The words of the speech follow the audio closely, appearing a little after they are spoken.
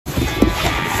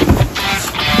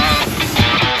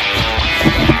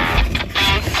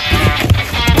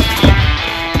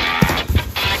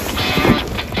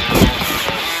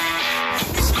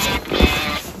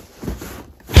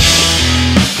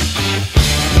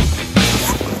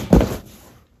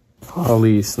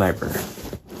Holley Sniper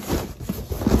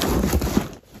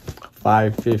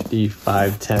 550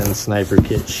 510 sniper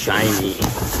kit, shiny.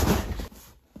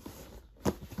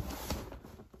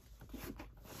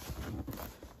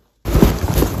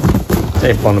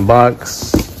 Tape on the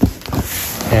box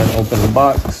and open the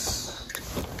box.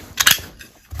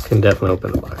 Can definitely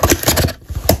open the box.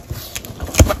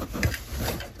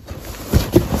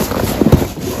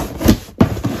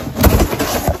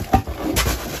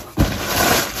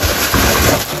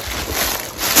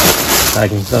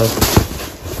 Packing stuff.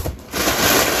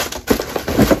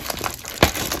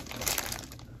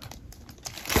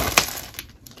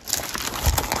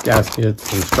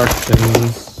 Gaskets,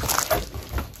 instructions.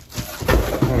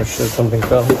 Oh shit, something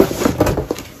fell.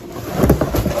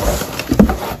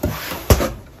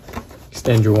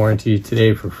 Extend your warranty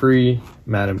today for free.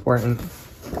 Mad important.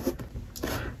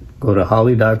 Go to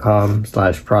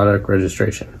holley.com/product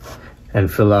registration and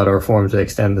fill out our form to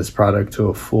extend this product to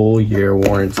a full year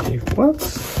warranty. What?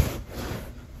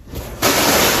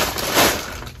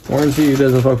 Warranty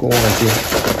doesn't fuck with warranty.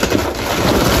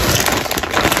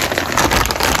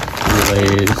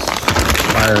 Relays,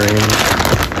 wiring.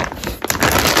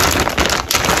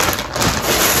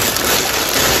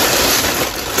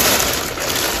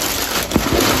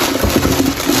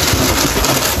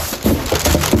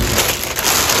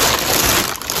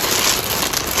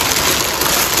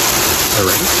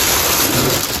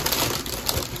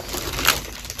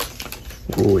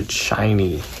 Oh, it's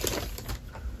shiny.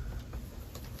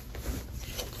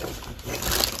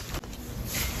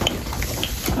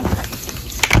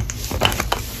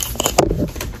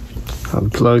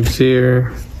 Plugs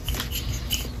here,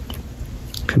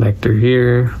 connector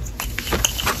here,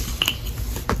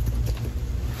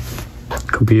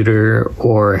 computer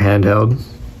or handheld.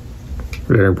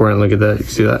 Very important. Look at that. You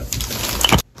see that?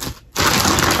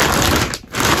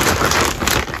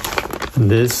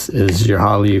 This is your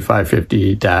Holley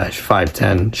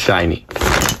 550-510 shiny.